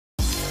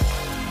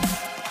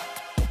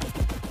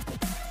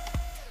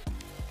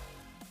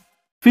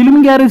Film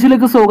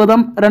ഗ്യാരേജിലേക്ക്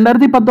സ്വാഗതം.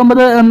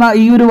 2019 എന്ന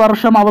ഈ ഒരു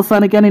വർഷം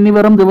അവസാനിക്കാൻ ഇനി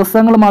വെറും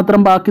ദിവസങ്ങൾ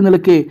മാത്രം ബാക്കി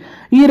നിൽക്കെ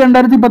ഈ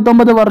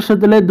 2019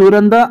 വർഷത്തിലെ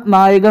ദുരന്ത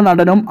നായക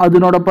നടനും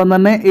അതിനോടൊപ്പം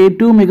തന്നെ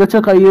ഏറ്റവും മികച്ച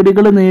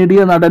കയ്യടികൾ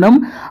നേടിയ നടനും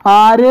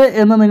ആര്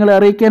എന്ന് നിങ്ങളെ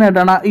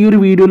അറിയിക്കാനായിട്ടാണ് ഈ ഒരു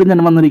വീഡിയോയിൽ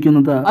ഞാൻ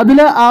വന്നിരിക്കുന്നത്.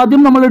 അതിൽ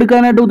ആദ്യം നമ്മൾ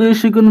എടുക്കാനായിട്ട്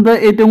ഉദ്ദേശിക്കുന്നത്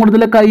ഏറ്റവും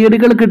കൂടുതൽ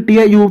കയ്യടികൾ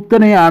കിട്ടിയ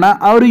യൂത്തനെയാണ്.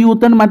 ആ ഒരു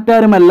യൂത്തൻ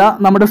മറ്റാരുമല്ല,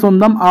 നമ്മുടെ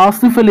സ്വന്തം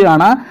ആസിഫ്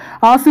അലിയാണ്.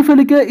 ആസിഫ്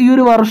അലിക്ക് ഈ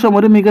ഒരു വർഷം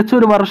ഒരു മികച്ച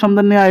ഒരു വർഷം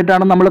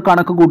തന്നെയായിട്ടാണ് നമ്മൾ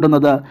കണക്ക്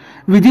കൂട്ടുന്നത്.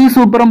 വിജയ്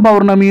സൂപ്പറും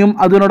പൗർണമിയും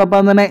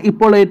അതിനോടൊപ്പം തന്നെ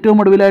ഇപ്പോൾ ഏറ്റവും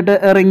ഒടുവിലായിട്ട്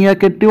ഇറങ്ങിയ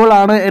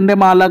കെട്ടിയോളാണ് എൻ്റെ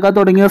മാലാക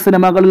തുടങ്ങിയ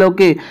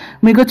സിനിമകളിലൊക്കെ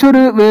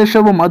മികച്ചൊരു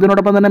വേഷവും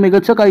അതിനോടൊപ്പം തന്നെ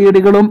മികച്ച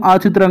കയ്യടികളും ആ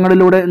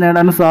ചിത്രങ്ങളിലൂടെ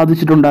നേടാൻ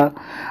സാധിച്ചിട്ടുണ്ട്.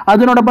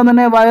 അതിനോടൊപ്പം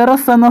തന്നെ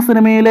വൈറസ് എന്ന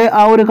സിനിമയിലെ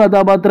ആ ഒരു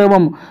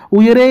കഥാപാത്രവും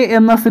ഉയരെ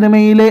എന്ന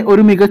സിനിമയിലെ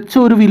ഒരു മികച്ച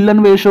ഒരു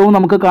വില്ലൻ വേഷവും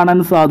നമുക്ക്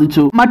കാണാൻ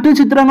സാധിച്ചു. മറ്റു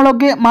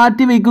ചിത്രങ്ങളൊക്കെ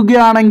മാറ്റി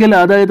വയ്ക്കുകയാണെങ്കിൽ,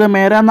 അതായത്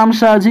മേരാ നാം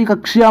ഷാജി,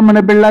 കക്ഷ്യ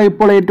മണപിള്ള,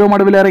 ഇപ്പോൾ ഏറ്റവും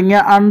ഒടുവിൽ ഇറങ്ങിയ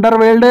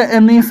അണ്ടർവേൾഡ്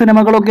എന്നീ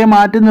സിനിമകളൊക്കെ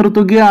മാറ്റി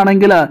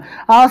നിർത്തുകയാണെങ്കിൽ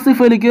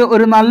ആസിഫ് അലിക്ക് ഒരു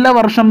നല്ല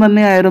വർഷം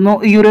തന്നെയായിരുന്നു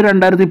ഈ ഒരു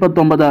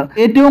 2019.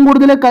 ഏറ്റവും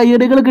കൂടുതൽ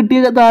കയ്യടികൾ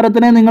കിട്ടിയ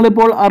താരത്തിനെ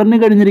നിങ്ങളിപ്പോൾ അറിഞ്ഞു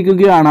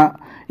കഴിഞ്ഞിരിക്കുകയാണ്.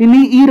 ഇനി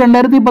ഈ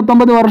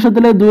 2019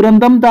 വർഷത്തിലെ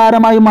ദുരന്തം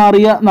താരമായി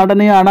മാറിയ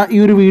നടനെയാണ് ഈ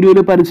ഒരു വീഡിയോയിൽ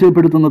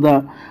പരിചയപ്പെടുത്തുന്നത്.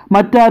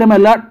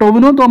 മറ്റാരുമല്ല,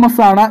 ടൊവിനോ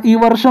തോമസ് ആണ്. ഈ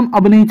വർഷം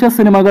അഭിനയിച്ച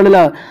സിനിമകളിൽ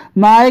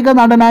നായക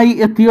നടനായി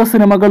എത്തിയ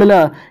സിനിമകളിൽ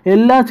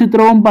എല്ലാ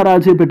ചിത്രവും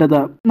പരാജയപ്പെട്ടത്.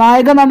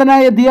 നായക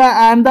നടനായി എത്തിയ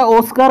and the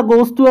Oscar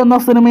goes to എന്ന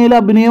സിനിമയിലെ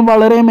അഭിനയം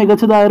വളരെ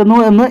മികച്ചതായിരുന്നു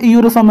എന്ന് ഈ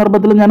ഒരു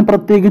സന്ദർഭത്തിൽ ഞാൻ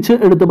പ്രത്യേകിച്ച്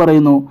എടുത്തു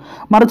പറയുന്നു.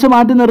 മറിച്ച്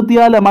മാറ്റി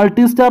നിർത്തിയാൽ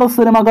മൾട്ടി സ്റ്റാർ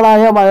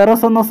സിനിമകളായ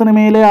വൈറസ് എന്ന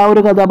സിനിമയിലെ ആ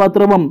ഒരു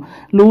കഥാപാത്രവും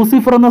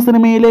ലൂസിഫർ എന്ന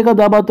സിനിമയിലെ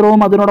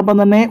കഥാപാത്രവും അതിനോടൊപ്പം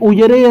തന്നെ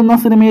ഉയരെ എന്ന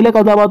സിനിമയിലെ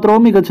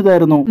കഥാപാത്രവും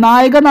മികച്ചതായിരുന്നു.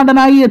 നായക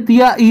നടനായി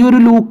എത്തിയ ഈ ഒരു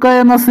ലൂക്ക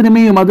എന്ന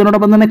സിനിമയും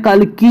അതിനോടൊപ്പം തന്നെ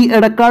കൽക്കി,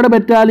 എടക്കാട്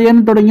ബറ്റാലിയൻ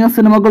തുടങ്ങിയ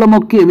സിനിമകളും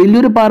ഒക്കെ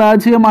വലിയൊരു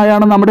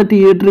പരാജയമായാണ് നമ്മുടെ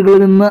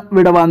തിയേറ്ററുകളിൽ നിന്ന്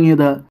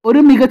വിടവാങ്ങിയത്.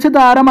 ഒരു മികച്ച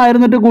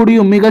താരമായിരുന്നിട്ട്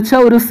കൂടിയും മികച്ച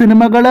ഒരു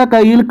സിനിമകളെ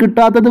കയ്യിൽ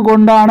കിട്ടാത്തത്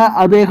കൊണ്ടാണ്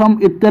അദ്ദേഹം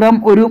ഇത്തരം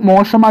ഒരു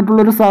മോശമായിട്ടുള്ള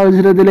ഒരു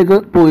സാഹചര്യത്തിലേക്ക്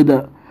പോയത്.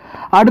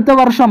 അടുത്ത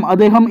വർഷം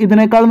അദ്ദേഹം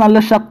ഇതിനേക്കാൾ നല്ല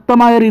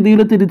ശക്തമായ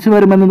രീതിയിൽ തിരിച്ചു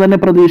വരുമെന്ന് തന്നെ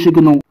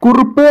പ്രതീക്ഷിക്കുന്നു.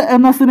 കുറുപ്പ്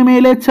എന്ന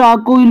സിനിമയിലെ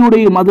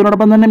ചാക്കോയിലൂടെയും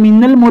അതിനോടൊപ്പം തന്നെ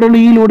മിന്നൽ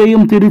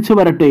മുരളിയിലൂടെയും തിരിച്ചു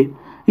വരട്ടെ.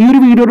 ഈ ഒരു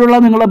വീഡിയോയിലുള്ള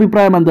നിങ്ങളുടെ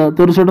അഭിപ്രായം എന്ത്?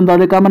 തീർച്ചയായിട്ടും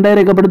താഴെ കമന്റായി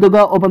രേഖപ്പെടുത്തുക.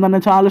 ഒപ്പം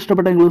തന്നെ ചാനൽ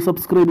ഇഷ്ടപ്പെട്ടെങ്കിൽ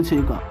സബ്സ്ക്രൈബ്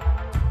ചെയ്യുക.